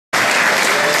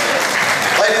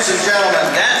ladies and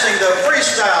gentlemen, dancing the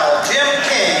freestyle, Jim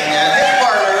King and his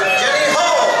partner, Jenny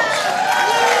Holmes.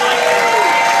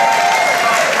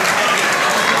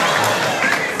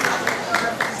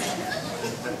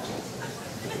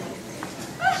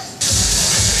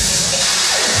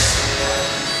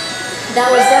 That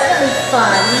was definitely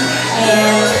fun,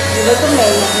 and you look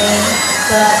amazing,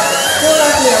 but still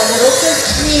left me a little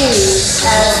confused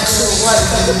as to what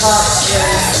the box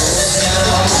is.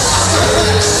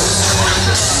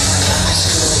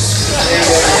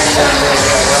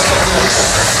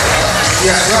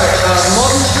 Yeah, right.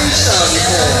 Modern freestyle, you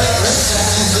call it.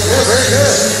 Yeah, very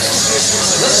good.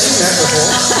 Let's see that before.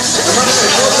 I must say,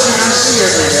 it's not something I see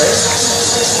every day.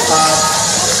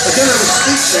 Again, I was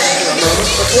speechless for a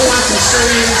moment, but all I can say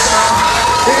is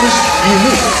it was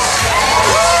unique.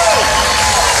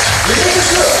 You think it's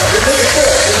good? You think it's good?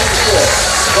 You think it's good?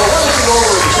 Well, why don't you go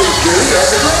over to Judy at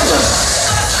the drummer?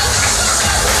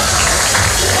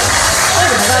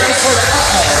 I just heard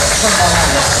from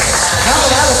behind us. Now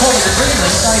that I was holding the dream,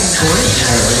 it's not even green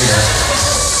either.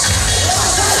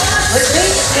 Let's see.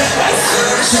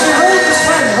 Should we hold this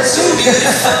time? Let's see.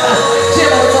 Jim,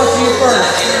 I'll talk to you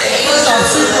first. First off,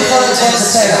 super fun to take the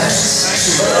tail.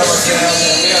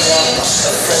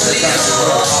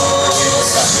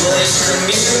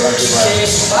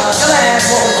 I'm going to ask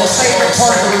what was your favorite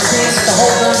part of the routine, but the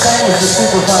whole damn thing was just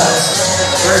super fun.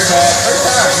 Very tired. Very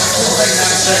tired. It'll take 9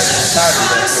 seconds. Tired of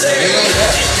that. It really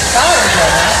does. Tired of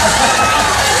that, huh?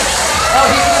 Oh,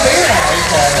 he's beer now. He's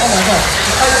tired. Oh my God.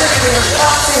 I think we were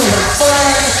foxy, we were fun,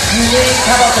 unique.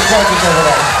 How about the judges over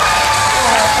there?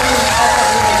 I thought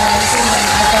we were amazing, and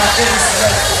I thought it was the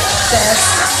best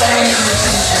thing.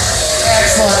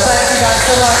 Excellent. Thank you guys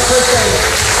so much. Appreciate it.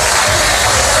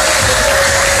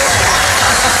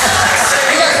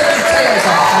 You guys put your tails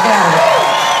off.